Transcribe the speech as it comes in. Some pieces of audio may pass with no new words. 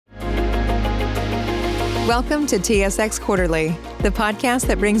Welcome to TSX Quarterly, the podcast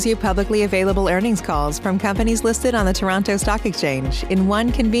that brings you publicly available earnings calls from companies listed on the Toronto Stock Exchange in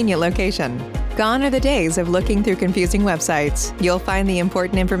one convenient location. Gone are the days of looking through confusing websites. You'll find the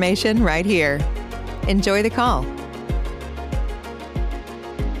important information right here. Enjoy the call.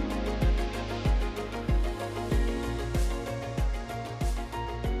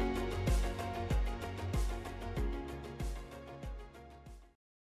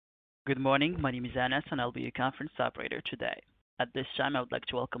 Good morning, my name is Anas and I'll be your conference operator today. At this time, I would like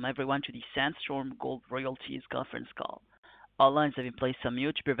to welcome everyone to the Sandstorm Gold Royalties conference call. All lines have been placed on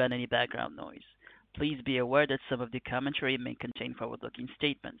mute to prevent any background noise. Please be aware that some of the commentary may contain forward-looking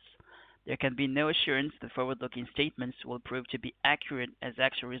statements. There can be no assurance the forward-looking statements will prove to be accurate, as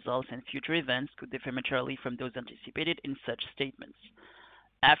actual results and future events could differ materially from those anticipated in such statements.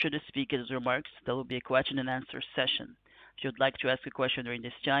 After the speaker's remarks, there will be a question and answer session. If you would like to ask a question during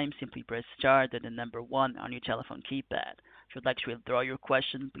this time, simply press star then the number 1 on your telephone keypad. If you would like to withdraw your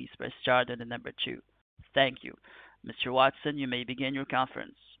question, please press star then the number 2. Thank you. Mr. Watson, you may begin your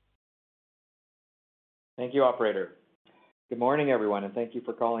conference. Thank you, operator. Good morning, everyone, and thank you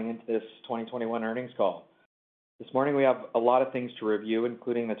for calling into this 2021 earnings call. This morning we have a lot of things to review,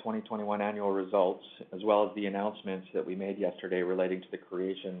 including the 2021 annual results, as well as the announcements that we made yesterday relating to the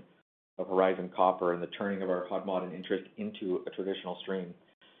creation of Horizon Copper and the turning of our Hod Maden interest into a traditional stream.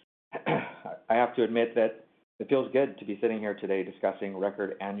 I have to admit that it feels good to be sitting here today discussing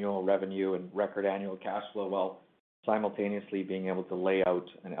record annual revenue and record annual cash flow while simultaneously being able to lay out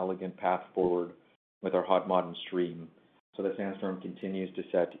an elegant path forward with our Hod Maden stream so that Sandstorm continues to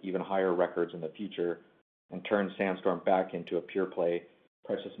set even higher records in the future and turn Sandstorm back into a pure play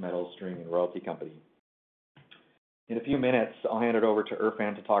precious metals streaming royalty company. In a few minutes, I'll hand it over to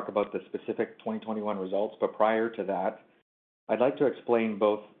Irfan to talk about the specific 2021 results, but prior to that, I'd like to explain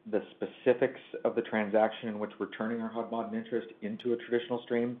both the specifics of the transaction in which we're turning our Hod Maden interest into a traditional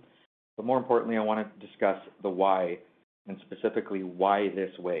stream, but more importantly, I want to discuss the why, and specifically why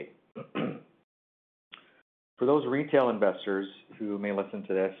this way. For those retail investors who may listen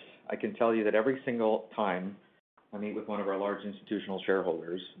to this, I can tell you that every single time I meet with one of our large institutional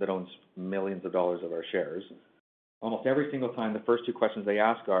shareholders that owns millions of dollars of our shares, almost every single time, the first two questions they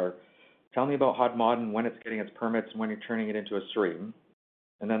ask are, tell me about Hod Maden, when it's getting its permits, and when you're turning it into a stream.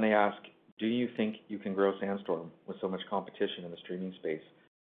 And then they ask, do you think you can grow Sandstorm with so much competition in the streaming space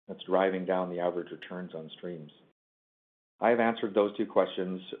that's driving down the average returns on streams? I have answered those two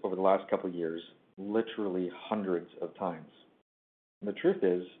questions over the last couple of years, literally hundreds of times. And the truth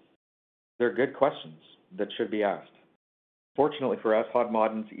is, they're good questions that should be asked. Fortunately for us, Hod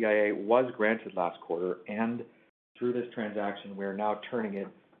Maden's EIA was granted last quarter, and through this transaction, we are now turning it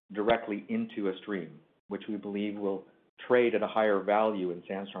directly into a stream, which we believe will trade at a higher value in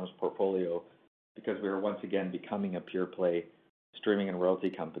Sandstorm's portfolio because we are once again becoming a pure play streaming and royalty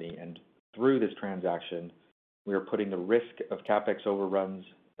company. And through this transaction, we are putting the risk of CapEx overruns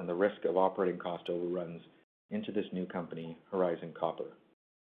and the risk of operating cost overruns into this new company, Horizon Copper.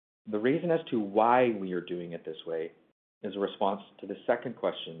 The reason as to why we are doing it this way is a response to the second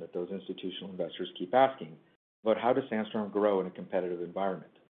question that those institutional investors keep asking about how does Sandstorm grow in a competitive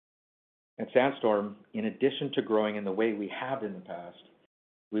environment. At Sandstorm, in addition to growing in the way we have in the past,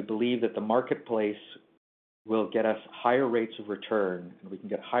 we believe that the marketplace will get us higher rates of return and we can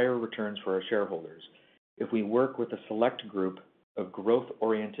get higher returns for our shareholders if we work with a select group of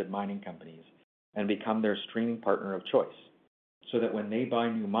growth-oriented mining companies and become their streaming partner of choice, so that when they buy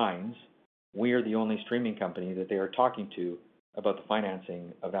new mines, we are the only streaming company that they are talking to about the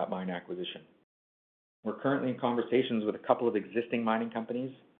financing of that mine acquisition. We're currently in conversations with a couple of existing mining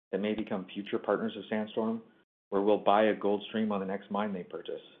companies that may become future partners of Sandstorm, where we'll buy a gold stream on the next mine they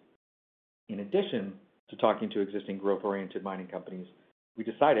purchase. In addition to talking to existing growth-oriented mining companies, we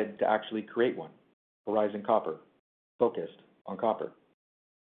decided to actually create one, Horizon Copper, focused on copper.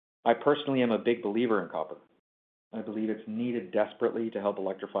 I personally am a big believer in copper. I believe it's needed desperately to help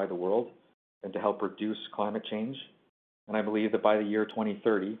electrify the world and to help reduce climate change. And I believe that by the year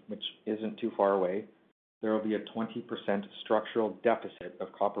 2030, which isn't too far away, there will be a 20% structural deficit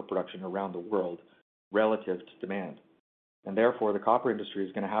of copper production around the world relative to demand. And therefore, the copper industry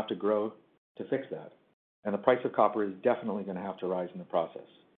is going to have to grow to fix that. And the price of copper is definitely going to have to rise in the process.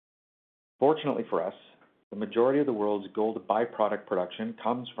 Fortunately for us, the majority of the world's gold byproduct production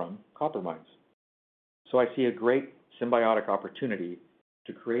comes from copper mines. So I see a great symbiotic opportunity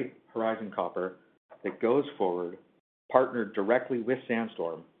to create Horizon Copper that goes forward, partnered directly with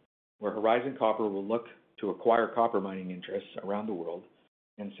Sandstorm, where Horizon Copper will look to acquire copper mining interests around the world,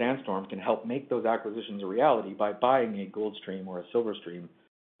 and Sandstorm can help make those acquisitions a reality by buying a gold stream or a silver stream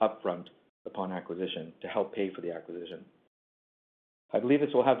upfront upon acquisition to help pay for the acquisition. I believe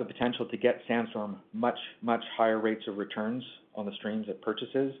this will have the potential to get Sandstorm much higher rates of returns on the streams it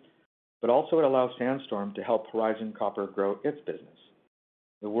purchases, but also it allows Sandstorm to help Horizon Copper grow its business.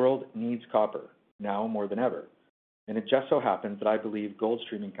 The world needs copper, now more than ever, and it just so happens that I believe gold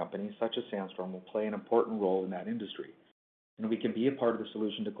streaming companies such as Sandstorm will play an important role in that industry, and we can be a part of the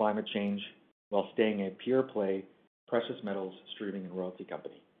solution to climate change while staying a pure-play precious metals streaming and royalty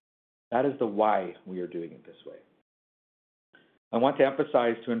company. That is the why we are doing it this way. I want to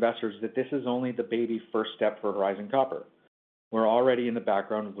emphasize to investors that this is only the baby first step for Horizon Copper. We're already in the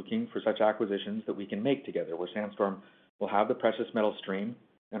background looking for such acquisitions that we can make together, where Sandstorm will have the precious metal stream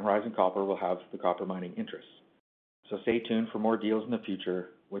and Horizon Copper will have the copper mining interests. So stay tuned for more deals in the future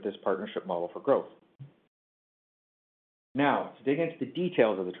with this partnership model for growth. Now, to dig into the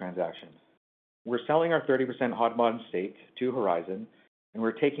details of the transaction. We're selling our 30% Hod Maden stake to Horizon, and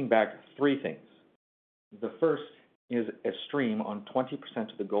we're taking back three things. The first is a stream on 20%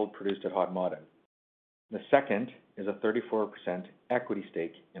 of the gold produced at Hod Maden. The second is a 34% equity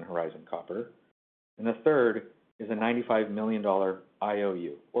stake in Horizon Copper. And the third is a $95 million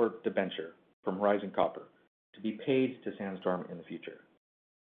IOU, or debenture, from Horizon Copper to be paid to Sandstorm in the future.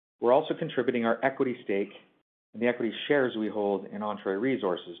 We're also contributing our equity stake and the equity shares we hold in Entrée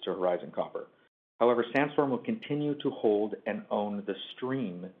Resources to Horizon Copper. However, Sandstorm will continue to hold and own the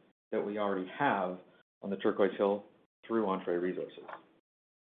stream that we already have on the Turquoise Hill through Entrée Resources.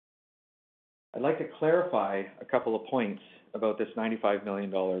 I'd like to clarify a couple of points about this $95 million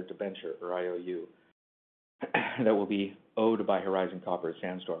debenture, or IOU, that will be owed by Horizon Copper to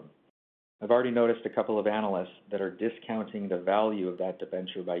Sandstorm. I've already noticed a couple of analysts that are discounting the value of that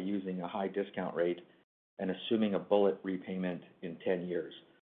debenture by using a high discount rate and assuming a bullet repayment in 10 years.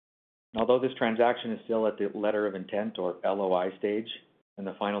 And although this transaction is still at the letter of intent, or LOI stage, and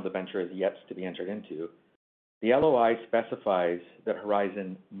the final debenture is yet to be entered into, the LOI specifies that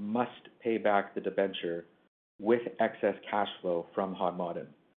Horizon must pay back the debenture with excess cash flow from Hod Maden,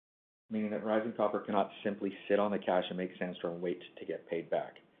 meaning that Horizon Copper cannot simply sit on the cash and make Sandstorm wait to get paid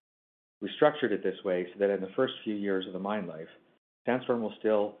back. We structured it this way so that in the first few years of the mine life, Sandstorm will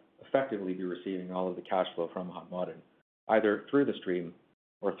still effectively be receiving all of the cash flow from Hod Maden, either through the stream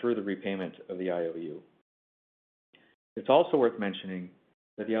or through the repayment of the IOU. It's also worth mentioning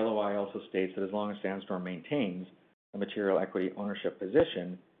that the LOI also states that as long as Sandstorm maintains a material equity ownership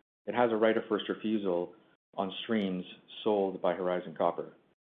position, it has a right of first refusal on streams sold by Horizon Copper.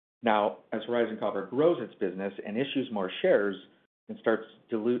 Now, as Horizon Copper grows its business and issues more shares and starts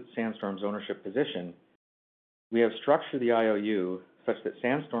to dilute Sandstorm's ownership position, we have structured the IOU such that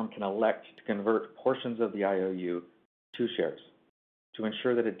Sandstorm can elect to convert portions of the IOU to shares to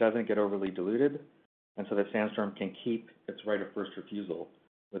ensure that it doesn't get overly diluted and so that Sandstorm can keep its right of first refusal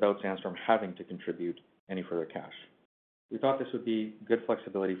without Sandstorm having to contribute any further cash. We thought this would be good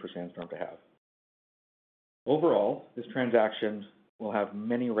flexibility for Sandstorm to have. Overall, this transaction will have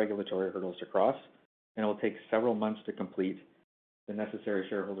many regulatory hurdles to cross, and it will take several months to complete the necessary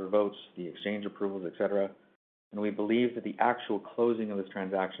shareholder votes, the exchange approvals, etc. And we believe that the actual closing of this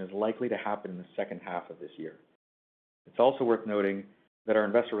transaction is likely to happen in the second half of this year. It's also worth noting that our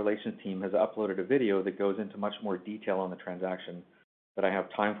investor relations team has uploaded a video that goes into much more detail on the transaction that I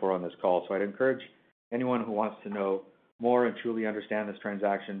have time for on this call. So I'd encourage anyone who wants to know more and truly understand this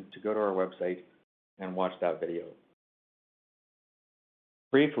transaction to go to our website and watch that video.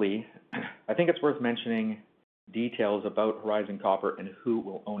 Briefly, I think it's worth mentioning details about Horizon Copper and who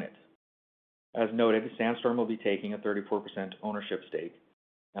will own it. As noted, Sandstorm will be taking a 34% ownership stake,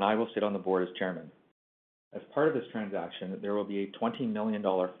 and I will sit on the board as chairman. As part of this transaction, there will be a $20 million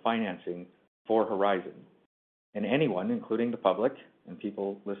financing for Horizon, and anyone, including the public and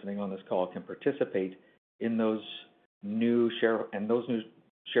people listening on this call, can participate in those new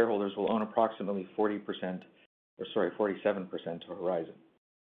shareholders will own approximately 47% of Horizon.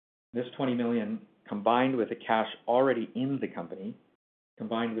 This $20 million, combined with the cash already in the company,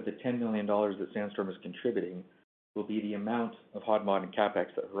 combined with the $10 million that Sandstorm is contributing, will be the amount of Hod Maden CapEx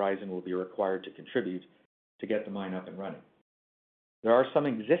that Horizon will be required to contribute to get the mine up and running. There are some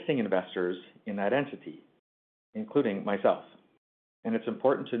existing investors in that entity, including myself. And it's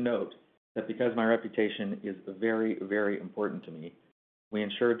important to note that because my reputation is very, very important to me, we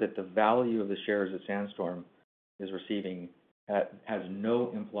ensured that the value of the shares that Sandstorm is receiving has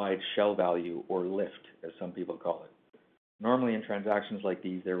no implied shell value or lift, as some people call it. Normally in transactions like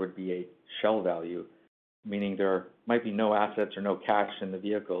these, there would be a shell value, meaning there might be no assets or no cash in the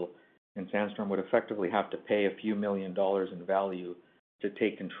vehicle, and Sandstorm would effectively have to pay a few $1 million in value to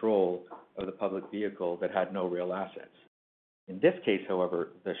take control of the public vehicle that had no real assets. In this case, however,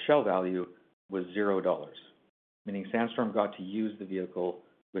 the shell value was $0, meaning Sandstorm got to use the vehicle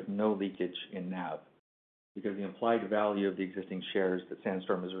with no leakage in NAV, because the implied value of the existing shares that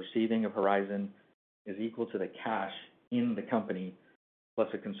Sandstorm is receiving of Horizon is equal to the cash in the company, plus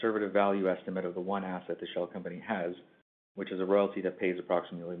a conservative value estimate of the one asset the shell company has, which is a royalty that pays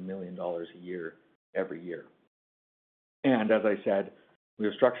approximately $1 million a year every year. And as I said, we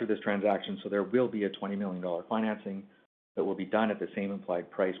have structured this transaction so there will be a $20 million financing that will be done at the same implied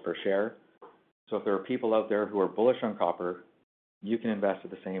price per share. So if there are people out there who are bullish on copper, you can invest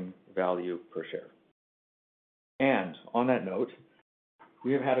at the same value per share. And on that note,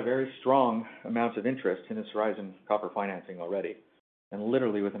 we have had a very strong amount of interest in this Horizon copper financing already. And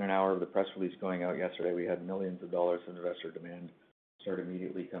literally within an hour of the press release going out yesterday, we had millions of dollars of investor demand start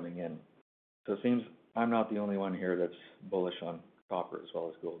immediately coming in. So it seems I'm not the only one here that's bullish on copper as well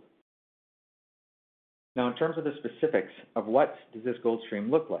as gold. Now, in terms of the specifics of what does this gold stream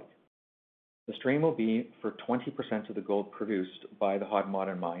look like? The stream will be for 20% of the gold produced by the Hod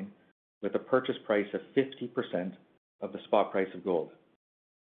Maden mine, with a purchase price of 50% of the spot price of gold.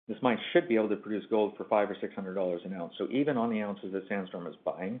 This mine should be able to produce gold for $500 or $600 an ounce. So even on the ounces that Sandstorm is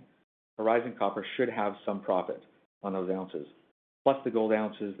buying, Horizon Copper should have some profit on those ounces, plus the gold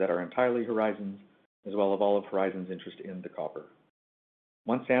ounces that are entirely Horizon's, as well as all of Horizon's interest in the copper.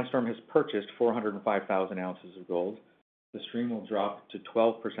 Once Sandstorm has purchased 405,000 ounces of gold, the stream will drop to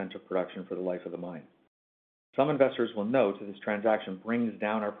 12% of production for the life of the mine. Some investors will note that this transaction brings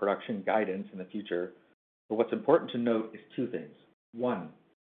down our production guidance in the future, but what's important to note is two things. One,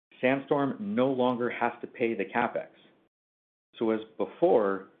 Sandstorm no longer has to pay the capex. So as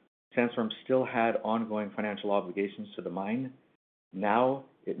before, Sandstorm still had ongoing financial obligations to the mine. Now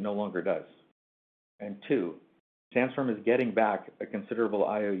it no longer does. And two, Sandstorm is getting back a considerable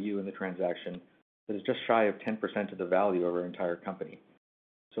IOU in the transaction that is just shy of 10% of the value of our entire company.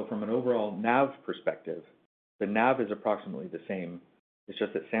 So from an overall NAV perspective, the NAV is approximately the same. It's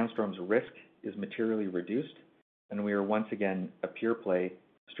just that Sandstorm's risk is materially reduced, and we are once again a pure play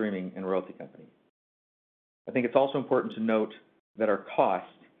streaming and royalty company. I think it's also important to note that our cost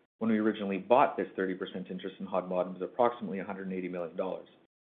when we originally bought this 30% interest in Hod Maden was approximately $180 million.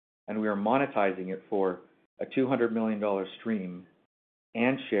 And we are monetizing it for a $200 million stream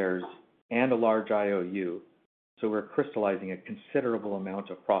and shares and a large IOU. So we're crystallizing a considerable amount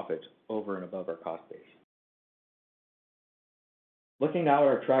of profit over and above our cost base. Looking now at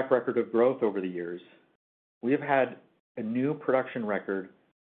our track record of growth over the years, we have had a new production record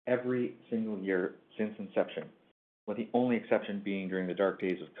every single year since inception, with the only exception being during the dark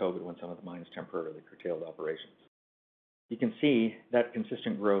days of COVID when some of the mines temporarily curtailed operations. You can see that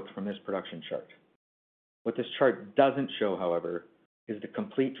consistent growth from this production chart. What this chart doesn't show, however, is the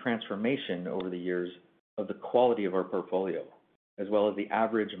complete transformation over the years of the quality of our portfolio, as well as the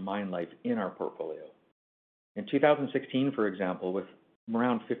average mine life in our portfolio. In 2016, for example, with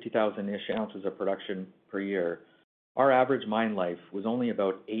around 50,000-ish ounces of production per year, our average mine life was only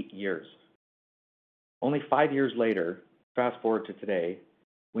about 8 years. Only 5 years later, fast forward to today,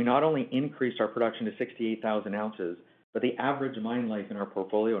 we not only increased our production to 68,000 ounces, but the average mine life in our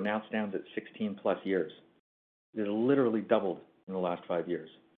portfolio now stands at 16 plus years. It has literally doubled in the last 5 years.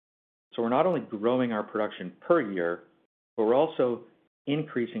 So we're not only growing our production per year, but we're also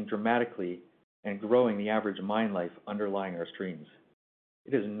increasing dramatically and growing the average mine life underlying our streams.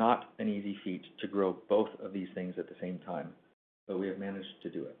 It is not an easy feat to grow both of these things at the same time, but we have managed to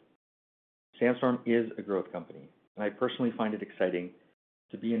do it. Sandstorm is a growth company, and I personally find it exciting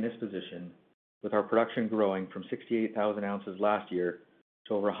to be in this position with our production growing from 68,000 ounces last year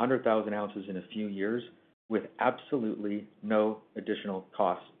to over 100,000 ounces in a few years with absolutely no additional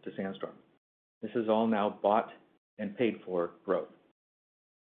cost to Sandstorm. This is all now bought and paid for growth.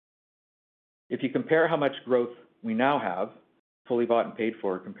 If you compare how much growth we now have, fully bought and paid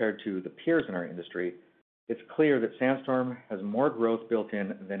for, compared to the peers in our industry, it's clear that Sandstorm has more growth built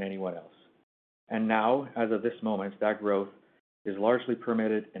in than anyone else. And now, as of this moment, that growth is largely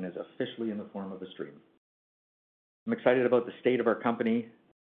permitted and is officially in the form of a stream. I'm excited about the state of our company.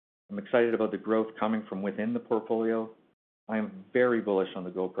 I'm excited about the growth coming from within the portfolio. I am very bullish on the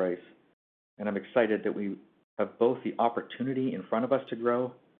gold price, and I'm excited that we have both the opportunity in front of us to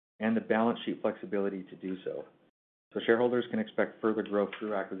grow and the balance sheet flexibility to do so. So shareholders can expect further growth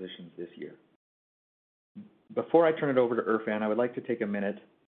through acquisitions this year. Before I turn it over to Irfan, I would like to take a minute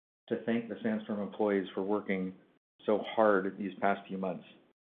to thank the Sandstorm employees for working so hard these past few months.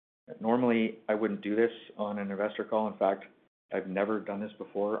 Normally, I wouldn't do this on an investor call. In fact, I've never done this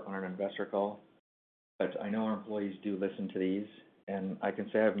before on an investor call, but I know our employees do listen to these, and I can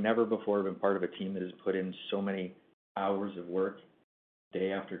say I've never before been part of a team that has put in so many hours of work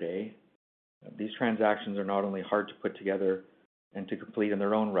day after day. These transactions are not only hard to put together and to complete in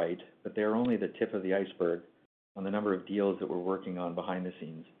their own right, but they are only the tip of the iceberg on the number of deals that we're working on behind the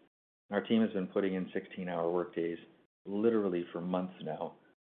scenes. Our team has been putting in 16-hour workdays literally for months now.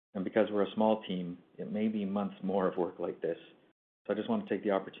 And because we're a small team, it may be months more of work like this. So I just want to take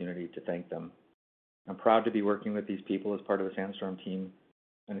the opportunity to thank them. I'm proud to be working with these people as part of the Sandstorm team,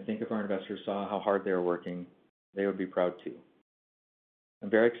 and I think if our investors saw how hard they are working, they would be proud too. I'm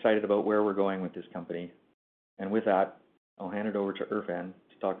very excited about where we're going with this company, and with that, I'll hand it over to Irfan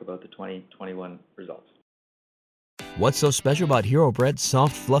to talk about the 2021 results. What's so special about Hero Bread's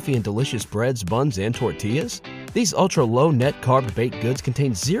soft, fluffy, and delicious breads, buns, and tortillas? These ultra-low net-carb baked goods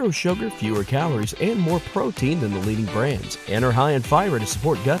contain zero sugar, fewer calories, and more protein than the leading brands, and are high in fiber to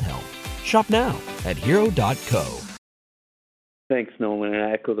support gut health. Shop now at hero.co. Thanks, Nolan, and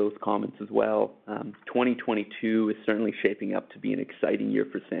I echo those comments as well. 2022 is certainly shaping up to be an exciting year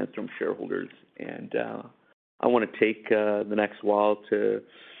for Sandstorm shareholders, and I want to take the next while to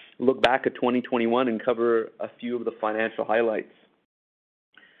look back at 2021 and cover a few of the financial highlights.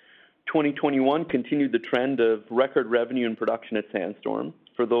 2021 continued the trend of record revenue and production at Sandstorm.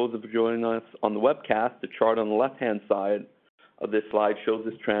 For those of you joining us on the webcast, the chart on the left-hand side of this slide shows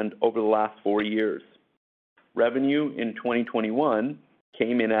this trend over the last 4 years. Revenue in 2021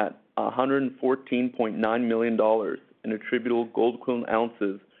 came in at $114.9 million, and attributable gold equivalent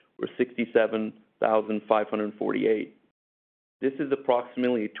ounces were 67,548. This is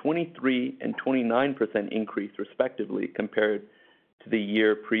approximately a 23% and 29% increase, respectively, compared to the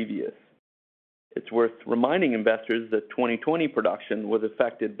year previous. It's worth reminding investors that 2020 production was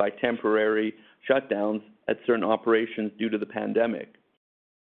affected by temporary shutdowns at certain operations due to the pandemic.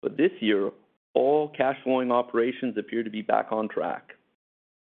 But this year, all cash flowing operations appear to be back on track.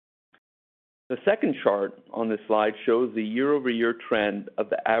 The second chart on this slide shows the year-over-year trend of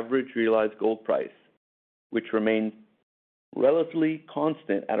the average realized gold price, which remains relatively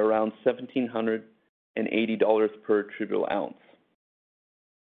constant at around $1,780 per attributable ounce.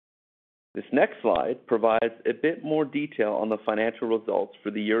 This next slide provides a bit more detail on the financial results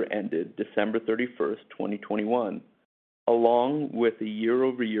for the year ended December 31st, 2021, along with a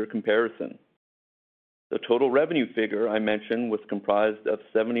year-over-year comparison. The total revenue figure I mentioned was comprised of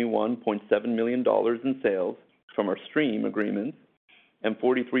 $71.7 million in sales from our stream agreements and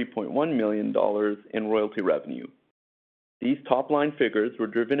 $43.1 million in royalty revenue. These top-line figures were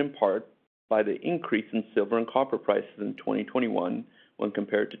driven in part by the increase in silver and copper prices in 2021 when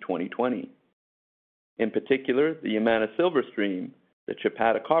compared to 2020. In particular, the Yamana silver stream, the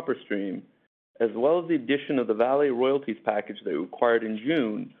Chapada copper stream, as well as the addition of the Vale royalties package that we acquired in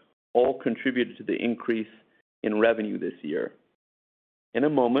June, all contributed to the increase in revenue this year. In a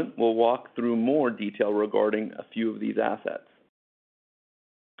moment, we'll walk through more detail regarding a few of these assets.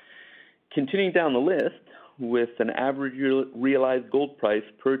 Continuing down the list, with an average realized gold price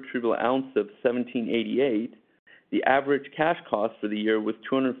per attributable ounce of $1,788, the average cash cost for the year was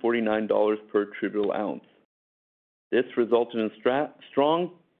 $249 per attributable ounce. This resulted in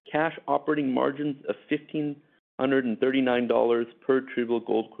strong cash operating margins of $1,539 per attributable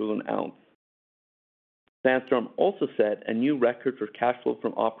gold equivalent ounce. Sandstorm also set a new record for cash flow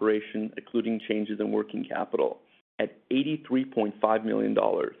from operations, including changes in working capital, at $83.5 million.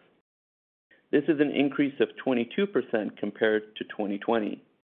 This is an increase of 22% compared to 2020.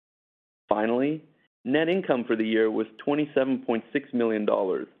 Finally, net income for the year was $27.6 million,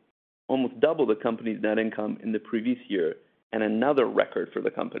 almost double the company's net income in the previous year, and another record for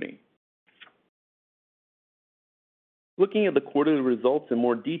the company. Looking at the quarterly results in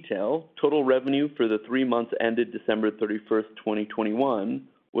more detail, total revenue for the 3 months ended December 31st, 2021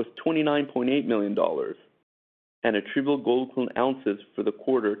 was $29.8 million, and attributable gold equivalent ounces for the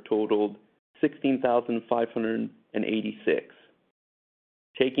quarter totaled 16,586.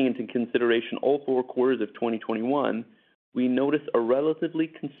 Taking into consideration all 4 quarters of 2021, we notice a relatively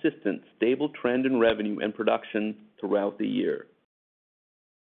consistent, stable trend in revenue and production throughout the year.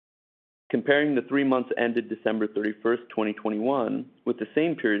 Comparing the 3 months ended December 31st, 2021 with the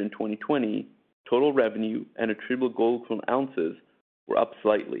same period in 2020, total revenue and attributable gold equivalent ounces were up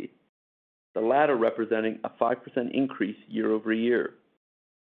slightly, the latter representing a 5% increase year over year.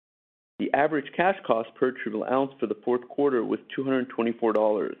 The average cash cost per attributable ounce for the fourth quarter was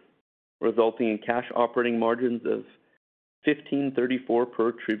 $224, resulting in cash operating margins of $1,534 per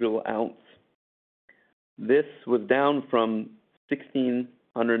attributable ounce. This was down from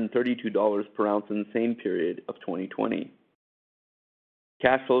 $1,632 per ounce in the same period of 2020.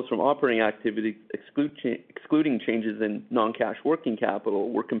 Cash flows from operating activities, excluding changes in non-cash working capital,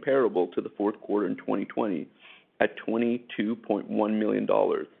 were comparable to the fourth quarter in 2020 at $22.1 million,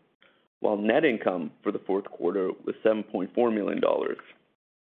 while net income for the fourth quarter was $7.4 million.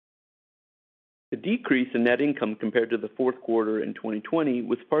 The decrease in net income compared to the fourth quarter in 2020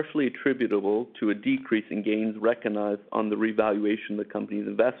 was partially attributable to a decrease in gains recognized on the revaluation of the company's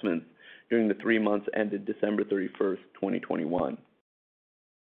investments during the 3 months ended December 31st, 2021.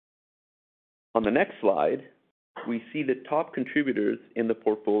 On the next slide, we see the top contributors in the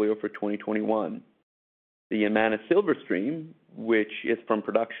portfolio for 2021. The Yamana silver stream, which is from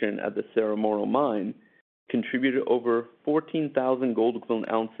production at the Cerro Moro mine, contributed over 14,000 gold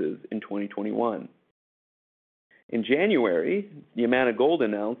equivalent ounces in 2021. In January, Yamana Gold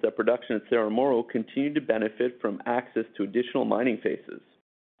announced that production at Cerro Moro continued to benefit from access to additional mining phases,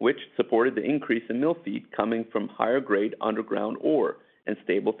 which supported the increase in mill feed coming from higher grade underground ore and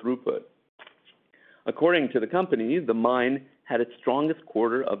stable throughput. According to the company, the mine had its strongest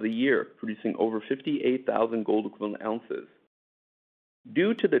quarter of the year, producing over 58,000 gold equivalent ounces.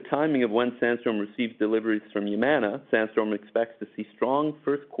 Due to the timing of when Sandstorm receives deliveries from Yamana, Sandstorm expects to see strong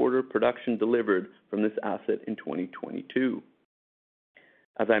first quarter production delivered from this asset in 2022.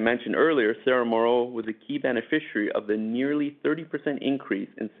 As I mentioned earlier, Cerro Moro was a key beneficiary of the nearly 30% increase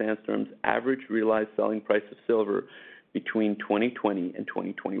in Sandstorm's average realized selling price of silver between 2020 and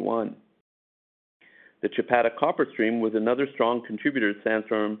 2021. The Chapada copper stream was another strong contributor to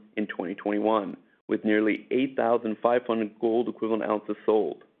Sandstorm in 2021, with nearly 8,500 gold equivalent ounces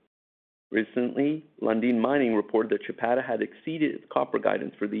sold. Recently, Lundin Mining reported that Chapada had exceeded its copper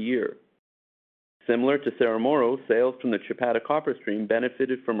guidance for the year. Similar to Cerro Moro, sales from the Chapada copper stream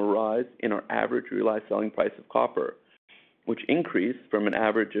benefited from a rise in our average realized selling price of copper, which increased from an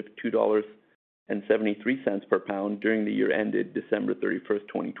average of $2.73 per pound during the year ended December 31st,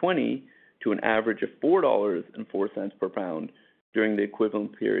 2020, to an average of $4.04 per pound during the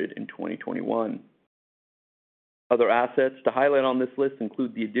equivalent period in 2021. Other assets to highlight on this list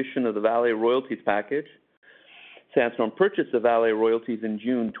include the addition of the Vale royalties package. Sandstorm purchased the Vale royalties in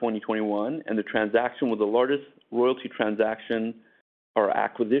June 2021, and the transaction was the largest royalty transaction or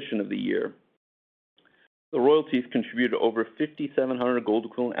acquisition of the year. The royalties contributed over 5,700 gold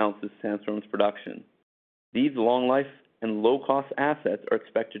equivalent ounces to Sandstorm's production. These long life and low cost assets are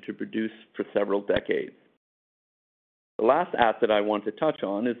expected to produce for several decades. The last asset I want to touch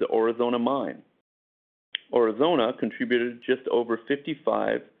on is the Aurizona mine. Aurizona contributed just over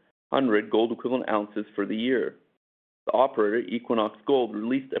 5,500 gold equivalent ounces for the year. The operator, Equinox Gold,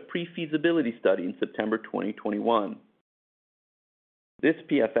 released a pre-feasibility study in September 2021. This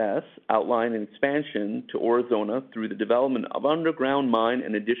PFS outlined an expansion to Aurizona through the development of underground mine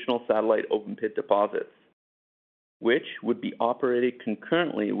and additional satellite open pit deposits, which would be operated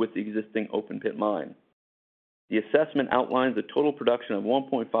concurrently with the existing open pit mine. The assessment outlines a total production of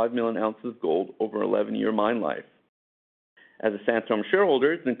 1.5 million ounces of gold over an 11-year mine life. As a Sandstorm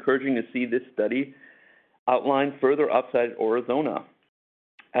shareholder, it's encouraging to see this study outline further upside at Aurizona.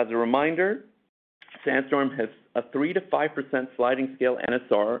 As a reminder, Sandstorm has a 3 to 5% sliding scale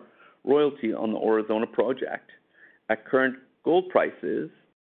NSR royalty on the Aurizona project. At current gold prices,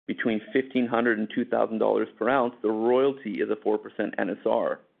 between $1,500 and $2,000 per ounce, the royalty is a 4%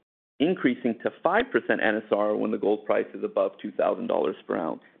 NSR, increasing to 5% NSR when the gold price is above $2,000 per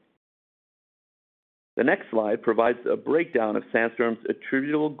ounce. The next slide provides a breakdown of Sandstorm's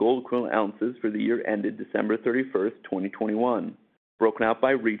attributable gold equivalent ounces for the year ended December 31st, 2021, broken out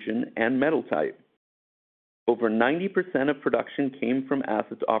by region and metal type. Over 90% of production came from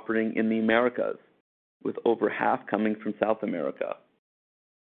assets operating in the Americas, with over half coming from South America.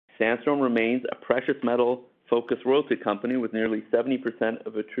 Sandstorm remains a precious metal-focused royalty company with nearly 70%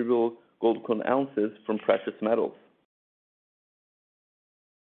 of attributable gold equivalent ounces from precious metals.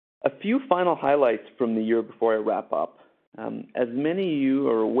 A few final highlights from the year before I wrap up. As many of you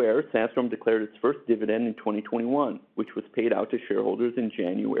are aware, Sandstorm declared its first dividend in 2021, which was paid out to shareholders in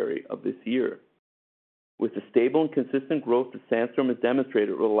January of this year. With the stable and consistent growth that Sandstorm has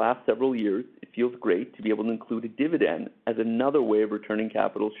demonstrated over the last several years, it feels great to be able to include a dividend as another way of returning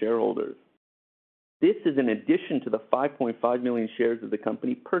capital to shareholders. This is in addition to the 5.5 million shares of the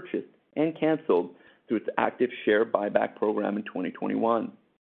company purchased and canceled through its active share buyback program in 2021.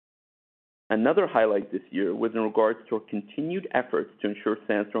 Another highlight this year was in regards to our continued efforts to ensure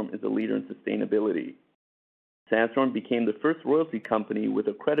Sandstorm is a leader in sustainability. Sandstorm became the first royalty company with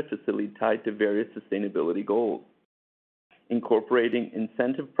a credit facility tied to various sustainability goals. Incorporating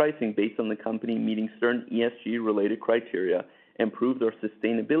incentive pricing based on the company meeting certain ESG-related criteria improved our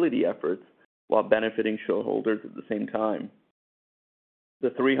sustainability efforts while benefiting shareholders at the same time. The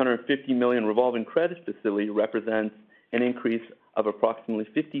 $350 million revolving credit facility represents an increase of approximately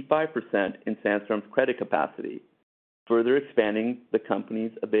 55% in Sandstorm's credit capacity, further expanding the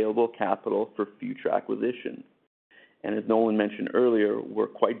company's available capital for future acquisitions. And as Nolan mentioned earlier, we're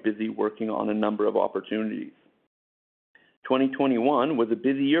quite busy working on a number of opportunities. 2021 was a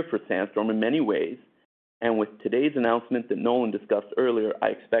busy year for Sandstorm in many ways, and with today's announcement that Nolan discussed earlier, I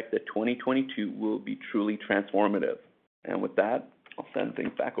expect that 2022 will be truly transformative. And with that, I'll send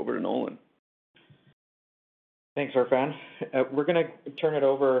things back over to Nolan. Thanks, Irfan. We're going to turn it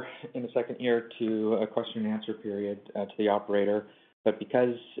over in a second here to a question and answer period to the operator. But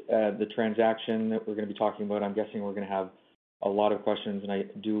because the transaction that we're going to be talking about, I'm guessing we're going to have a lot of questions, and I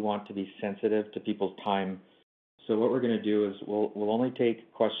do want to be sensitive to people's time. So what we're going to do is we'll only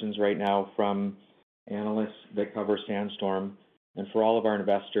take questions right now from analysts that cover Sandstorm. And for all of our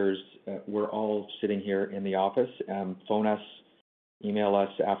investors, we're all sitting here in the office. Phone us, email us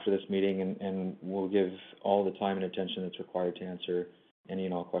after this meeting, and we'll give all the time and attention that's required to answer any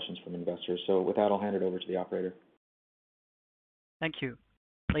and all questions from investors. So with that, I'll hand it over to the operator. Thank you.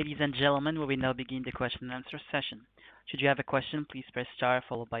 Ladies and gentlemen, we will now begin the question and answer session. Should you have a question, please press star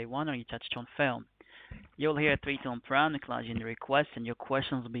followed by 1 on your touch-tone phone. You'll hear a 3-tone prompt acknowledging the request, and your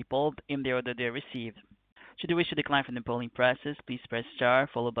questions will be polled in the order they are received. Should you wish to decline from the polling process, please press star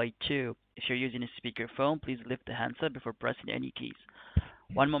followed by 2. If you're using a speakerphone, please lift the handset before pressing any keys.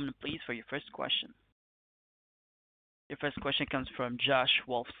 One moment, please, for your first question. Your first question comes from Josh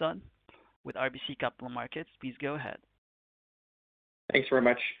Wolfson with RBC Capital Markets. Please go ahead. Thanks very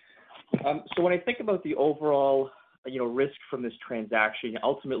much. So when I think about the overall, risk from this transaction,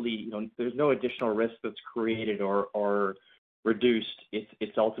 ultimately, there's no additional risk that's created or reduced.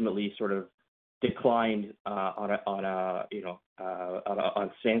 It's ultimately sort of declined on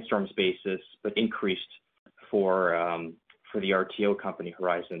Sandstorm's basis, but increased for the RTO company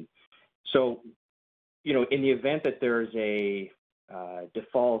Horizon. So, in the event that there's a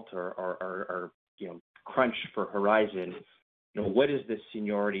default or crunch for Horizon, what is the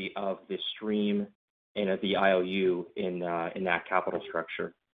seniority of the stream and of the IOU in that capital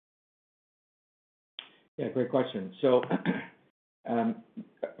structure? Yeah, great question. So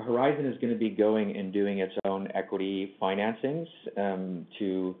Horizon is going to be going and doing its own equity financings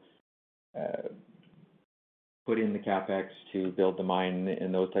to put in the capex to build the mine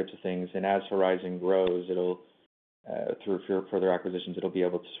and those types of things. And as Horizon grows, it'll through further acquisitions, it'll be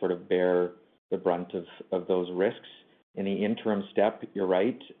able to sort of bear the brunt of those risks. In the interim step, you're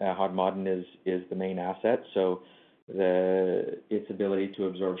right, Hod Maden is the main asset. So its ability to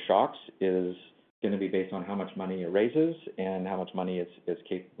absorb shocks is going to be based on how much money it raises and how much money it's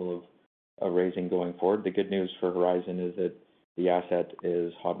capable of raising going forward. The good news for Horizon is that the asset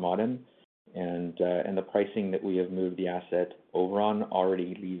is Hod Maden, and the pricing that we have moved the asset over on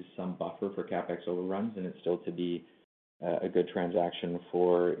already leaves some buffer for capex overruns, and it's still to be a good transaction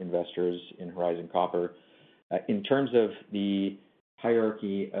for investors in Horizon Copper. In terms of the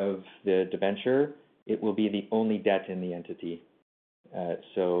hierarchy of the debenture, it will be the only debt in the entity.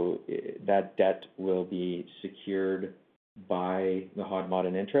 So that debt will be secured by the Hod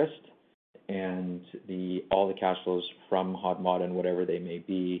Maden interest, and all the cash flows from Hod Maden, whatever they may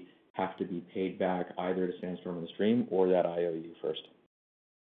be, have to be paid back either to Sandstorm on the stream or that IOU first.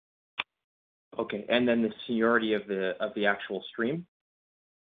 Okay, and then the seniority of the actual stream?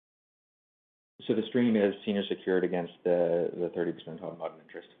 So the stream is senior secured against the 30% Hod Maden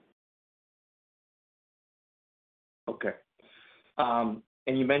interest. Okay.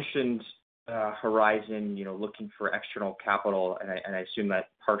 And you mentioned Horizon, looking for external capital, and I assume that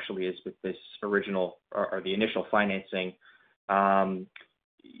partially is with this original or the initial financing. The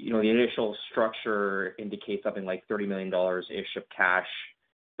initial structure indicates something like $30 million-ish of cash,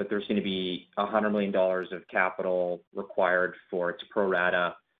 but there's going to be $100 million of capital required for its pro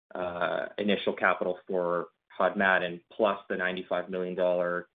rata initial capital for Hod Maden, plus the $95 million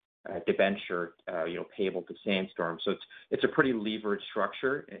debenture, payable to Sandstorm. So it's a pretty levered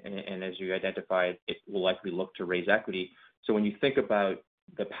structure, and as you identified, it will likely look to raise equity. So when you think about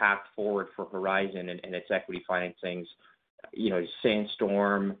the path forward for Horizon and its equity financings, is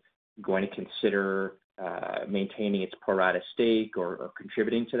Sandstorm going to consider maintaining its pro rata stake or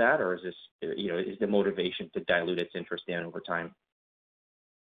contributing to that, or is this, is the motivation to dilute its interest down over time?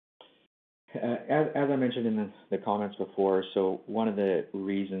 As I mentioned in the comments before, so one of the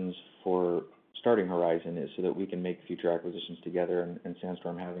reasons for starting Horizon is so that we can make future acquisitions together, and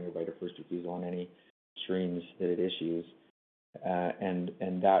Sandstorm having a right of first refusal on any streams that it issues, and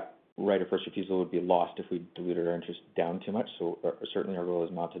that right of first refusal would be lost if we diluted our interest down too much. So certainly our goal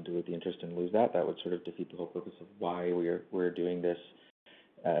is not to dilute the interest and lose that. That would sort of defeat the whole purpose of why we're doing this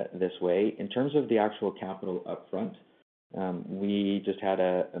this way. In terms of the actual capital up front, we just had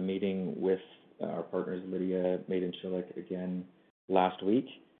a meeting with our partners Lydia made in Chilik again last week,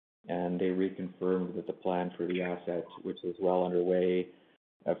 and they reconfirmed that the plan for the asset, which is well underway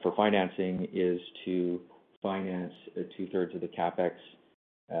for financing, is to finance 2/3 of the CapEx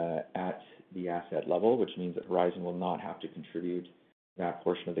at the asset level, which means that Horizon will not have to contribute that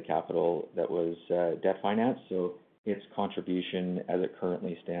portion of the capital that was debt financed. So its contribution as it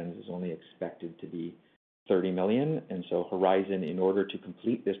currently stands is only expected to be $30 million. And so Horizon, in order to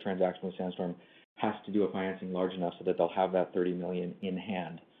complete this transaction with Sandstorm, has to do a financing large enough so that they'll have that $30 million in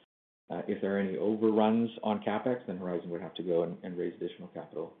hand. If there are any overruns on CapEx, then Horizon would have to go and raise additional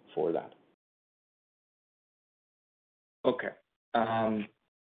capital for that. Okay.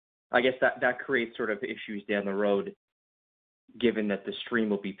 I guess that creates sort of issues down the road, given that the stream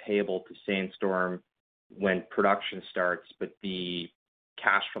will be payable to Sandstorm when production starts, but the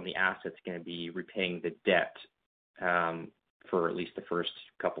cash from the asset's going to be repaying the debt for at least the first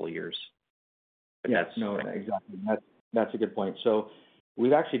couple of years. But exactly. That's a good point. So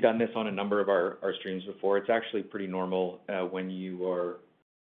we've actually done this on a number of our streams before. It's actually pretty normal when you are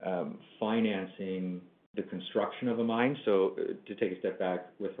financing the construction of a mine. So to take a step back,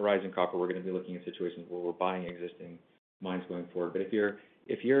 with Horizon Copper, we're going to be looking at situations where we're buying existing mines going forward. But if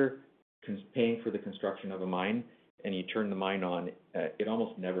you're paying for the construction of a mine and you turn the mine on, it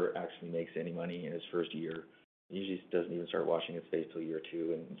almost never actually makes any money in its first year. It usually doesn't even start washing its face till year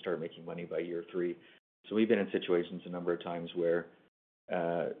 2 and start making money by year 3. So we've been in situations a number of times where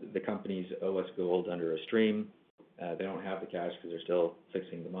the companies owe us gold under a stream. They don't have the cash because they're still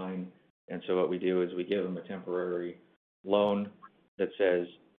fixing the mine. And so what we do is we give them a temporary loan that says,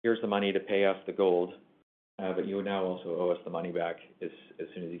 here's the money to pay us the gold, but you now also owe us the money back as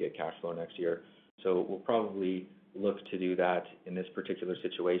soon as you get cash flow next year. So we'll probably look to do that in this particular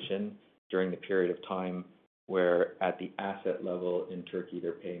situation during the period of time where at the asset level in Turkey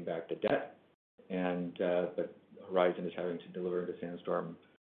they're paying back the debt, and but Horizon is having to deliver to Sandstorm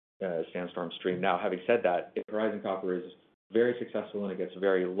stream. Now, having said that, if Horizon Copper is very successful and it gets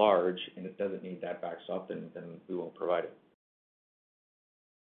very large and it doesn't need that backstop, then we won't provide it.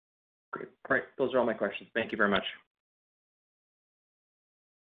 Great. All right. Those are all my questions. Thank you very much.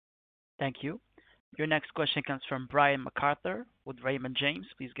 Thank you. Your next question comes from Brian MacArthur with Raymond James.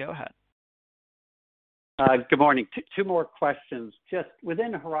 Please go ahead. Good morning. Two more questions. Just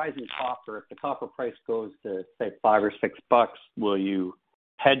within Horizon Copper, if the copper price goes to, say, $5 or $6, will you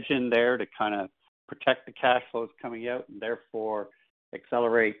hedge in there to kind of protect the cash flows coming out and therefore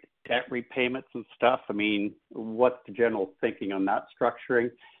accelerate debt repayments and stuff? I mean, what's the general thinking on that structuring?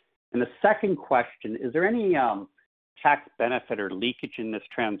 And the second question, is there any tax benefit or leakage in this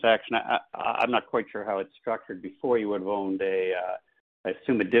transaction? I'm not quite sure how it's structured. Before, you would have owned I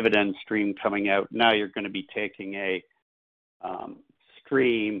assume a dividend stream coming out. Now you're going to be taking a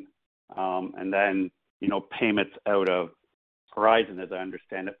stream and then, payments out of Horizon, as I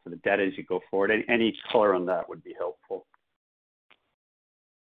understand it, for the debt as you go forward. Any color on that would be helpful.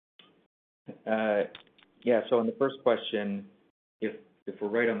 So on the first question, if we're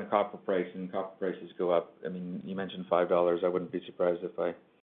right on the copper price and copper prices go up, I mean, you mentioned $5. I wouldn't be surprised if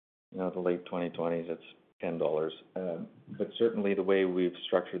the late 2020s, it's $10. But certainly the way we've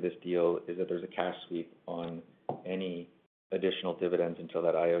structured this deal is that there's a cash sweep on any additional dividends until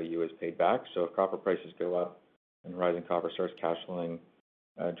that IOU is paid back. So if copper prices go up and Horizon Copper starts cash flowing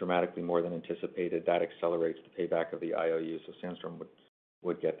dramatically more than anticipated, that accelerates the payback of the IOU. So Sandstorm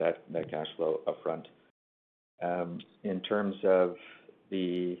would get that cash flow upfront. In terms of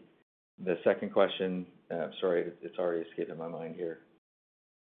the second question, sorry, it's already escaping my mind here.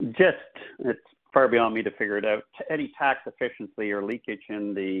 It's far beyond me to figure it out. Any tax efficiency or leakage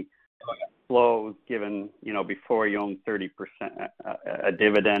in the flows given, before you own 30% a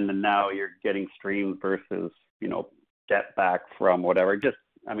dividend and now you're getting streams versus, debt back from whatever. Just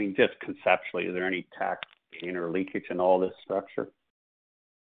conceptually, is there any tax gain or leakage in all this structure?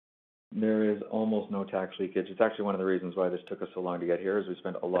 There is almost no tax leakage. It's actually one of the reasons why this took us so long to get here, is we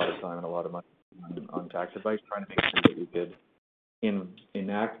spent a lot of time and a lot of money on tax advice trying to make sure that we could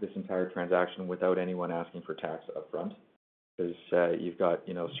enact this entire transaction without anyone asking for tax upfront, because you've got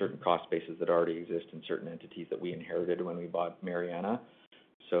certain cost bases that already exist in certain entities that we inherited when we bought Mariana.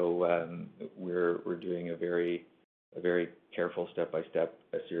 So we're doing a very careful step-by-step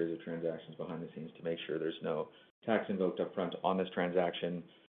series of transactions behind the scenes to make sure there's no tax invoked upfront on this transaction.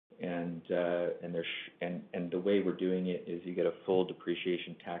 And the way we're doing it is you get a full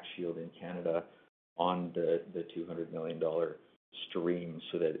depreciation tax shield in Canada on the $200 million stream,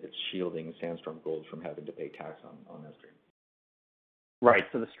 so that it's shielding Sandstorm Gold from having to pay tax on that stream. Right.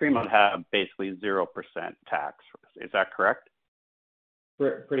 So the stream would have basically 0% tax. Is that correct?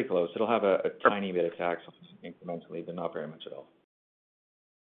 Pretty close. It'll have a tiny bit of tax incrementally, but not very much at all.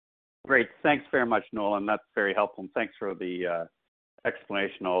 Great. Thanks very much, Nolan. That's very helpful. And thanks for the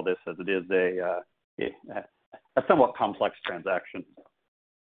explanation of all this, as it is a somewhat complex transaction.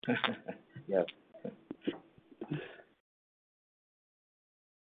 Yes.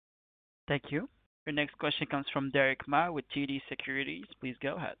 Thank you. Your next question comes from Derek Ma with TD Securities. Please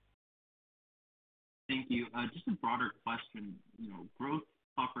go ahead. Thank you. Just a broader question. Growth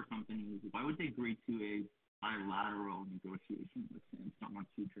copper companies, why would they agree to a bilateral negotiation with Sandstorm on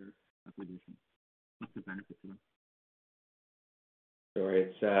future acquisitions? What's the benefit to them?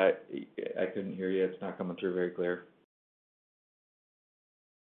 Sorry, I couldn't hear you. It's not coming through very clear.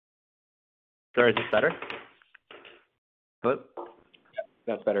 Sorry, is this better? Hello?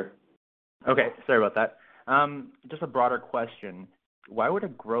 That's better. Okay, sorry about that. Just a broader question. Why would a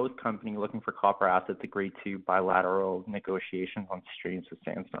growth company looking for copper assets agree to bilateral negotiations on streams with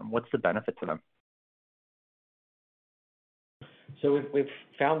Sandstorm? What's the benefit to them? So we've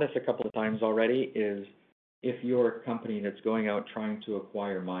found this a couple of times already, is if you're a company that's going out trying to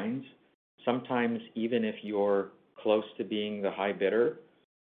acquire mines, sometimes even if you're close to being the high bidder,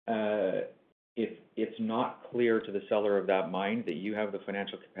 if it's not clear to the seller of that mine that you have the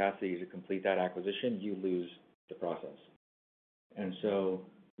financial capacity to complete that acquisition, you lose the process. And so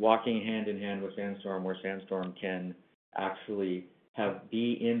walking hand in hand with Sandstorm, where Sandstorm can actually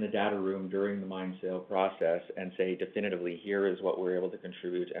be in the data room during the mine sale process and say definitively, here is what we're able to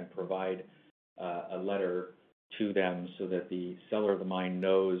contribute, and provide a letter to them so that the seller of the mine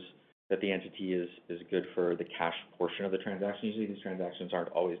knows that the entity is good for the cash portion of the transaction. Usually these transactions aren't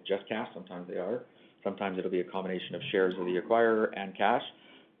always just cash, sometimes they are. Sometimes it'll be a combination of shares of the acquirer and cash,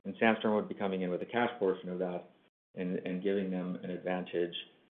 and Sandstorm would be coming in with the cash portion of that and giving them an advantage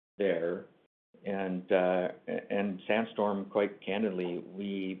there. And Sandstorm, quite candidly,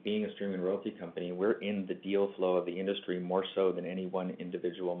 we, being a streaming royalty company, we're in the deal flow of the industry more so than any one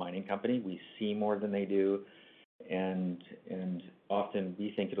individual mining company. We see more than they do, and often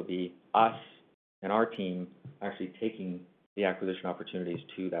we think it'll be us and our team actually taking the acquisition opportunities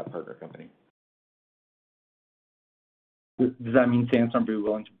to that partner company. Does that mean Sandstorm will be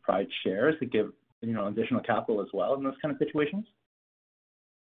willing to provide shares to give additional capital as well in those kind of situations?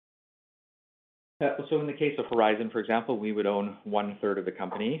 So in the case of Horizon, for example, we would own 1/3 of the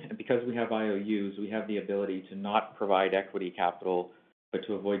company, and because we have IOUs, we have the ability to not provide equity capital, but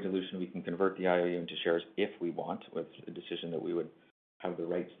to avoid dilution, we can convert the IOU into shares if we want, with a decision that we would have the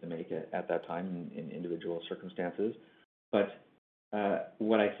rights to make it at that time in individual circumstances. But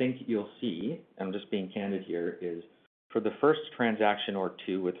what I think you'll see, I'm just being candid here, is for the first transaction or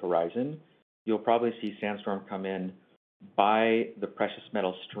two with Horizon, you'll probably see Sandstorm come in, buy the precious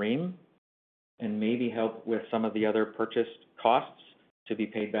metal stream, and maybe help with some of the other purchased costs to be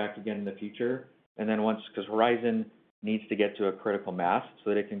paid back again in the future. And then because Horizon needs to get to a critical mass so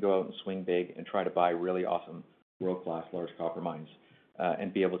that it can go out and swing big and try to buy really awesome world-class large copper mines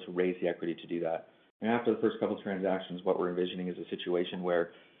and be able to raise the equity to do that. And after the first couple of transactions, what we're envisioning is a situation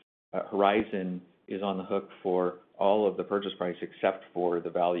where Horizon is on the hook for all of the purchase price except for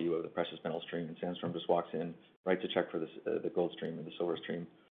the value of the precious metal stream, and Sandstorm just walks in, writes a check for the gold stream and the silver stream,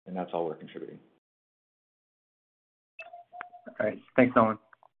 and that's all we're contributing. All right. Thanks, Nolan.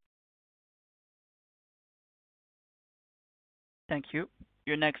 Thank you.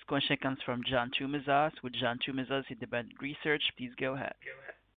 Your next question comes from John Tumazos with John Tumazos Independent Research. Please go ahead.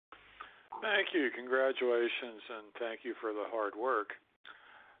 Thank you. Congratulations, and thank you for the hard work.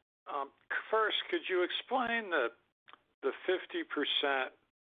 First, could you explain the 50%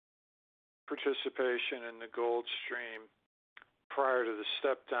 participation in the gold stream prior to the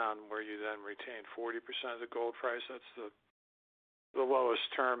step down, where you then retain 40% of the gold price? That's the lowest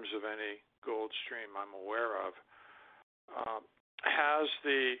terms of any gold stream I'm aware of. Has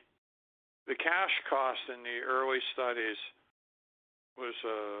the cash cost in the early studies was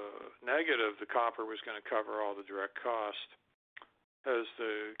negative? The copper was going to cover all the direct cost. Has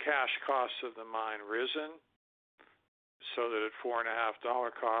the cash cost of the mine risen so that at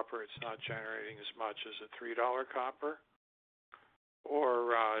 $4.50 copper it's not generating as much as at $3 copper?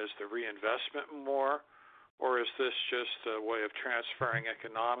 Or is the reinvestment more? Or is this just a way of transferring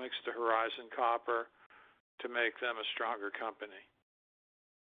economics to Horizon Copper to make them a stronger company?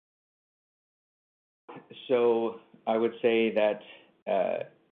 So I would say that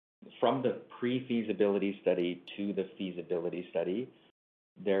from the pre-feasibility study to the feasibility study,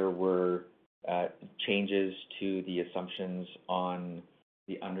 there were changes to the assumptions on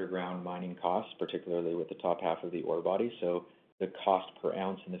the underground mining costs, particularly with the top half of the ore body. So the cost per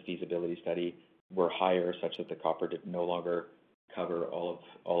ounce in the feasibility study were higher, such that the copper no longer cover all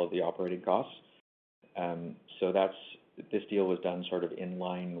of the operating costs. So this deal was done sort of in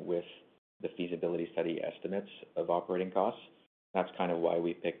line with the feasibility study estimates of operating costs. That's kind of why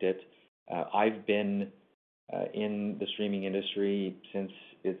we picked it. I've been in the streaming industry since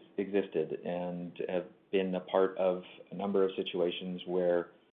it's existed and have been a part of a number of situations where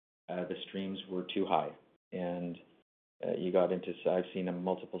the streams were too high, and I've seen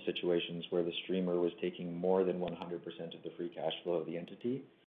multiple situations where the streamer was taking more than 100% of the free cash flow of the entity,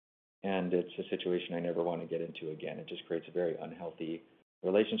 and it's a situation I never want to get into again. It just creates a very unhealthy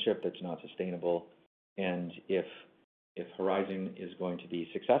relationship that's not sustainable, and if Horizon is going to be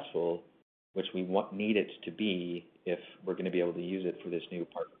successful, which we need it to be if we're going to be able to use it for this new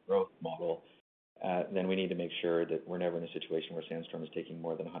partner growth model, then we need to make sure that we're never in a situation where Sandstorm is taking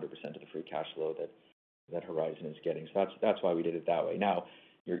more than 100% of the free cash flow that Horizon is getting. So that's why we did it that way. Now,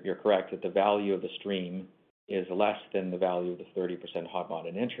 you're correct that the value of the stream is less than the value of the 30% hot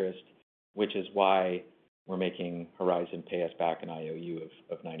modded interest, which is why we're making Horizon pay us back an IOU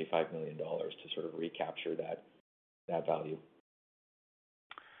of $95 million to sort of recapture that value.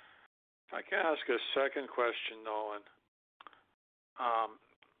 If I can ask a second question, Nolan.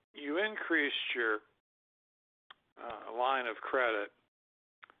 You increased your line of credit,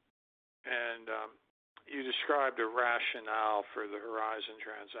 and you described a rationale for the Horizon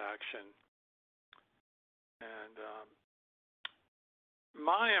transaction. And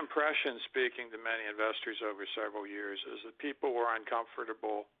my impression, speaking to many investors over several years, is that people were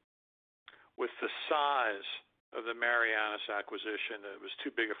uncomfortable with the size of the Marianas acquisition. That it was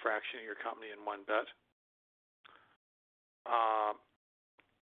too big a fraction of your company in one bet,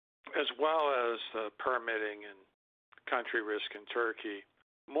 as well as the permitting and country risk in Turkey,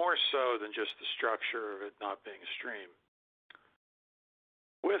 more so than just the structure of it not being a stream.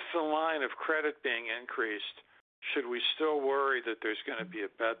 With the line of credit being increased, should we still worry that there's going to be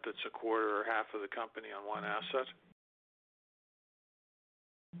a bet that's a quarter or half of the company on one asset?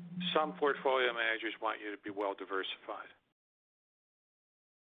 Some portfolio managers want you to be well diversified.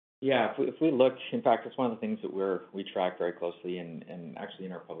 Yeah, if we look, in fact, it's one of the things that we track very closely, and actually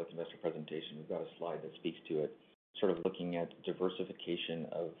in our public investor presentation, we've got a slide that speaks to it, sort of looking at diversification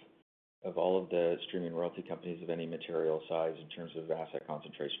of all of the streaming royalty companies of any material size in terms of asset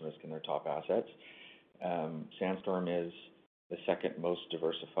concentration risk in their top assets. Sandstorm is the second most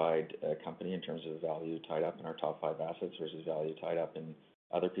diversified company in terms of value tied up in our top 5 assets versus value tied up in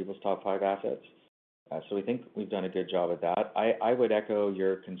other people's top 5 assets. So we think we've done a good job at that. I would echo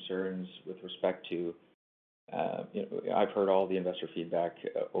your concerns with respect to, I've heard all the investor feedback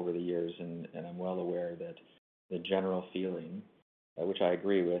over the years, and I'm well aware that the general feeling, which I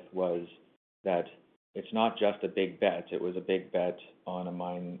agree with, was that it's not just a big bet. It was a big bet on a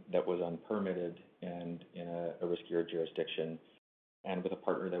mine that was unpermitted and in a riskier jurisdiction, and with a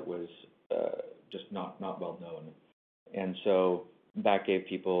partner that was just not well known. And so that gave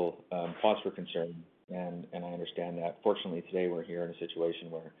people cause for concern, and I understand that. Fortunately, today we're here in a situation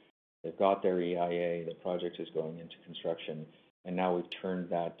where they've got their EIA, the project is going into construction, and now we've turned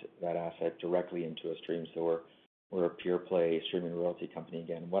that asset directly into a stream. So we're a pure play streaming royalty company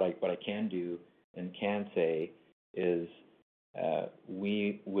again. What I can do and can say is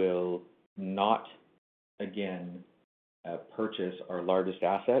we will not again purchase our largest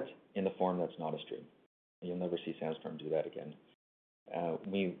asset in the form that's not a stream. You'll never see Sandstorm do that again.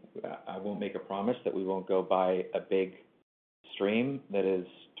 I won't make a promise that we won't go buy a big stream that is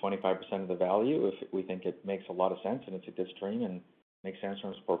 25% of the value if we think it makes a lot of sense and it's a good stream and makes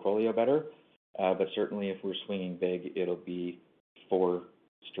Sandstorm's portfolio better. But certainly if we're swinging big, it'll be for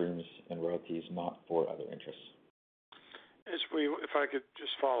streams and royalties, not for other interests. If I could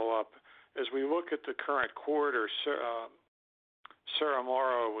just follow up, as we look at the current quarter, Cerro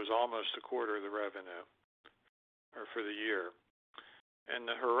Moro was almost a quarter of the revenue, or for the year. And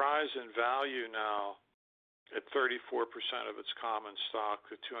the Horizon value now at 34% of its common stock,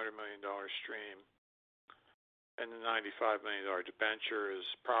 the $200 million stream, and the $95 million debenture is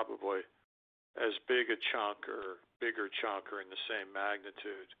probably as big a chunk or bigger chunk or in the same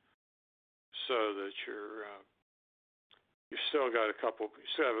magnitude, so that you've still got you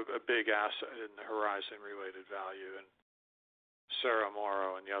still have a big asset in the Horizon related value, and Cerro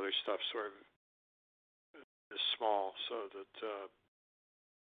Moro and the other stuff sort of is small, so that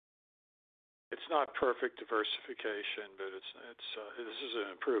it's not perfect diversification, but this is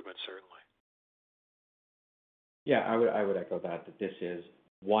an improvement certainly. Yeah, I would echo that this is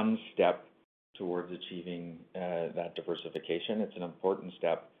one step towards achieving that diversification. It's an important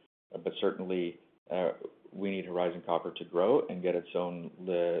step, but certainly we need Horizon Copper to grow and get its own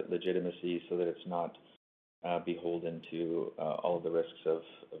legitimacy so that it's not beholden to all of the risks of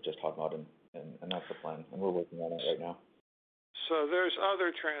just hot mod, and that's the plan, and we're working on it right now. So there's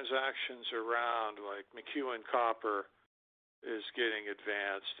other transactions around, like McEwen Copper is getting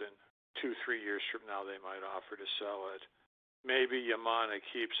advanced, and 2-3 years from now they might offer to sell it. Maybe Yamana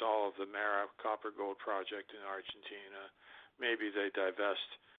keeps all of the Mara copper gold project in Argentina. Maybe they divest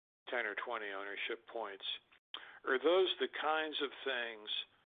 10 or 20 ownership points. Are those the kinds of things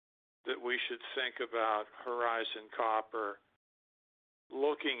that we should think about Horizon Copper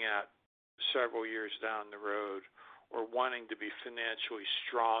looking at several years down the road, or wanting to be financially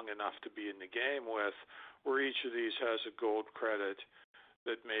strong enough to be in the game with, where each of these has a gold credit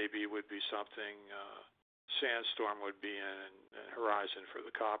that maybe would be something Sandstorm would be in, and Horizon for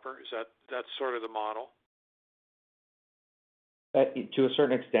the copper? Is that sort of the model? To a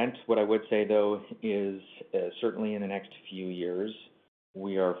certain extent. What I would say, though, is certainly in the next few years,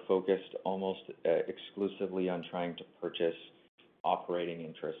 we are focused almost exclusively on trying to purchase operating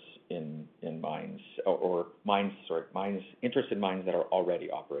interests in mines, interests in mines that are already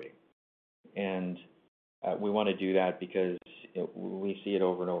operating. And we want to do that because we see it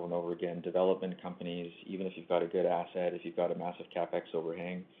over and over and over again. Development companies, even if you've got a good asset, if you've got a massive capex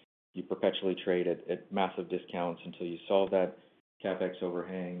overhang, you perpetually trade at massive discounts until you solve that capex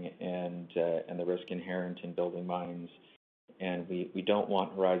overhang and the risk inherent in building mines. And we don't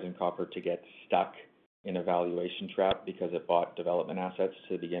want Horizon Copper to get stuck in a valuation trap because it bought development assets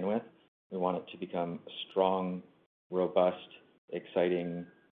to begin with. We want it to become a strong, robust, exciting,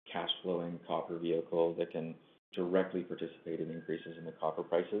 cash-flowing copper vehicle that can directly participate in increases in the copper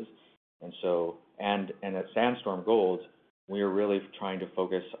prices. And so, and at Sandstorm Gold, we are really trying to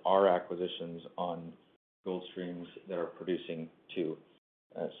focus our acquisitions on gold streams that are producing too.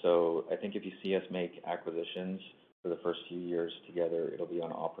 So I think if you see us make acquisitions for the first few years together, it'll be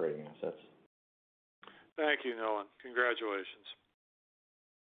on operating assets. Thank you, Nolan. Congratulations.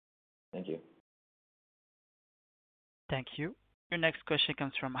 Thank you. Thank you. Your next question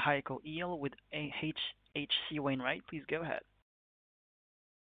comes from Heiko Ihle with H.C. Wainwright. Please go ahead.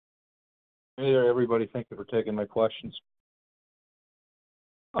 Hey there, everybody. Thank you for taking my questions.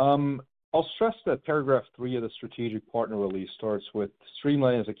 I'll stress that paragraph 3 of the strategic partner release starts with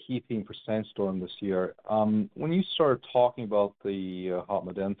streamlining as a key theme for Sandstorm this year. When you started talking about the Hod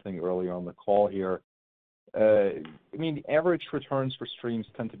Maden thing earlier on the call here, I mean, the average returns for streams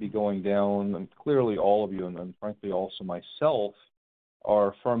tend to be going down, and clearly all of you, and frankly also myself,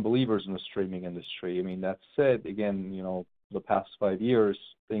 are firm believers in the streaming industry. I mean, that said, again, the past 5 years,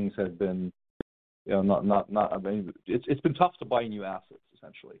 things have been, I mean, it's been tough to buy new assets,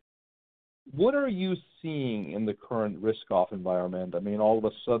 essentially. What are you seeing in the current risk-off environment? I mean, all of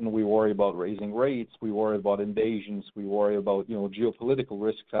a sudden we worry about raising rates, we worry about invasions, we worry about, geopolitical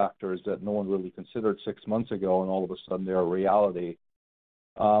risk factors that no one really considered 6 months ago, and all of a sudden they're a reality.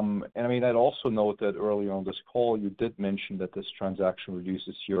 And I mean, I'd also note that earlier on this call, you did mention that this transaction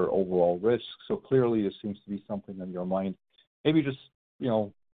reduces your overall risk. So clearly this seems to be something on your mind. Maybe just,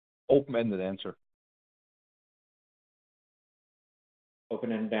 open-ended answer.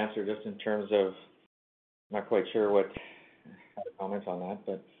 Open-ended answer, just in terms of, I'm not quite sure how to comment on that,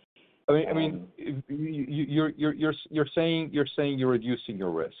 but I mean, you're saying you're reducing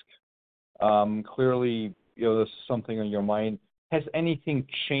your risk. Clearly, this is something on your mind. Has anything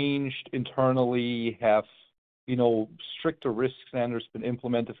changed internally? Have stricter risk standards been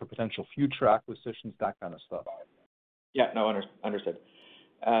implemented for potential future acquisitions? That kind of stuff. Yeah, no, understood.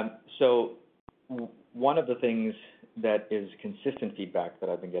 So one of the things that is consistent feedback that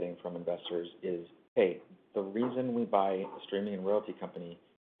I've been getting from investors is, hey, the reason we buy a streaming and royalty company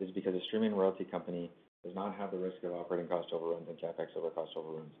is because a streaming and royalty company does not have the risk of operating cost overruns and capex over cost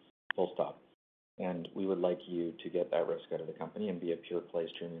overruns, full stop. And we would like you to get that risk out of the company and be a pure play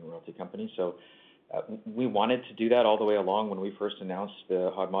streaming and royalty company. So we wanted to do that all the way along. When we first announced the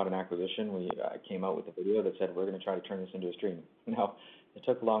Hod Maden acquisition, we came out with a video that said we're going to try to turn this into a stream. Now, it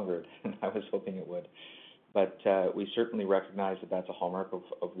took longer than I was hoping it would. But we certainly recognize that that's a hallmark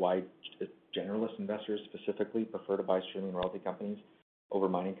of why generalist investors specifically prefer to buy streaming royalty companies over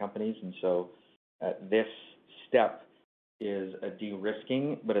mining companies. And so this step is a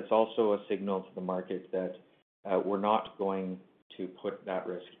de-risking, but it's also a signal to the market that we're not going to put that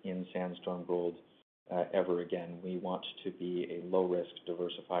risk in Sandstorm Gold ever again. We want to be a low-risk,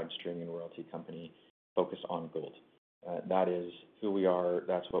 diversified streaming royalty company focused on gold. That is who we are,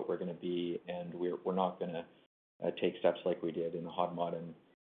 that's what we're going to be, and we're not going to take steps like we did in the Hod Maden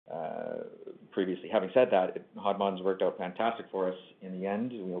previously. Having said that, Hod Maden's worked out fantastic for us in the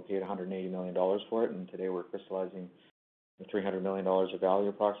end. We paid $180 million for it, and today we're crystallizing $300 million of value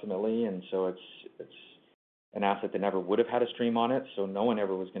approximately, and so it's an asset that never would have had a stream on it, so no one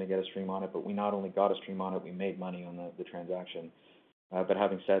ever was going to get a stream on it, but we not only got a stream on it, we made money on the transaction. But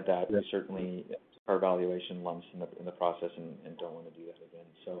having said that, we certainly our valuation lumps in the process and don't want to do that again.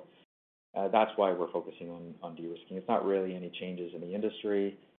 So that's why we're focusing on de-risking. It's not really any changes in the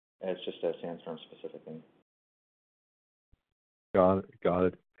industry. It's just a Sandstorm specific thing. Got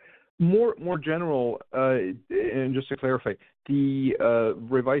it. More general, and just to clarify, the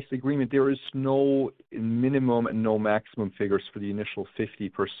revised agreement, there is no minimum and no maximum figures for the initial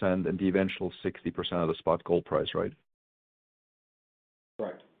 50% and the eventual 60% of the spot gold price, right?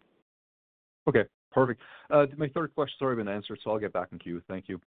 Correct. Okay, perfect. My third question's already been answered, so I'll get back in queue. Thank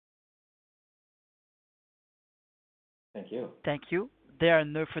you. Thank you. Thank you. There are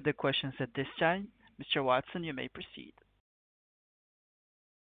no further questions at this time. Mr. Watson, you may proceed.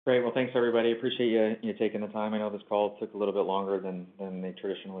 Great. Well, thanks, everybody. Appreciate you taking the time. I know this call took a little bit longer than they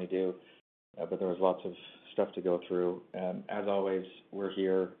traditionally do, but there was lots of stuff to go through. As always, we're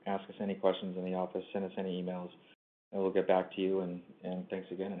here. Ask us any questions in the office. Send us any emails, and we'll get back to you. And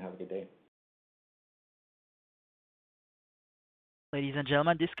thanks again, and have a good day. Ladies and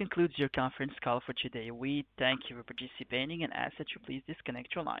gentlemen, this concludes your conference call for today. We thank you for participating and ask that you please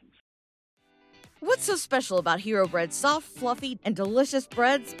disconnect your lines. What's so special about Hero Bread's soft, fluffy, and delicious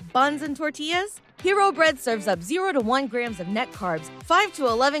breads, buns, and tortillas? Hero Bread serves up 0 to 1 grams of net carbs, 5 to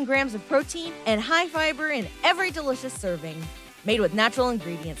 11 grams of protein, and high fiber in every delicious serving. Made with natural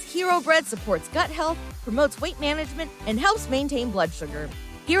ingredients, Hero Bread supports gut health, promotes weight management, and helps maintain blood sugar.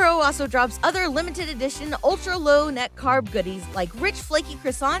 Hero also drops other limited edition ultra-low net carb goodies like rich flaky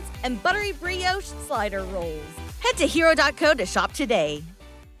croissants and buttery brioche slider rolls. Head to hero.co to shop today.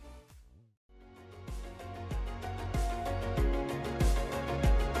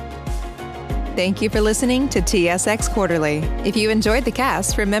 Thank you for listening to TSX Quarterly. If you enjoyed the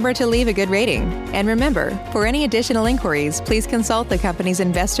cast, remember to leave a good rating. And remember, for any additional inquiries, please consult the company's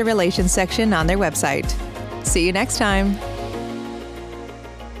investor relations section on their website. See you next time.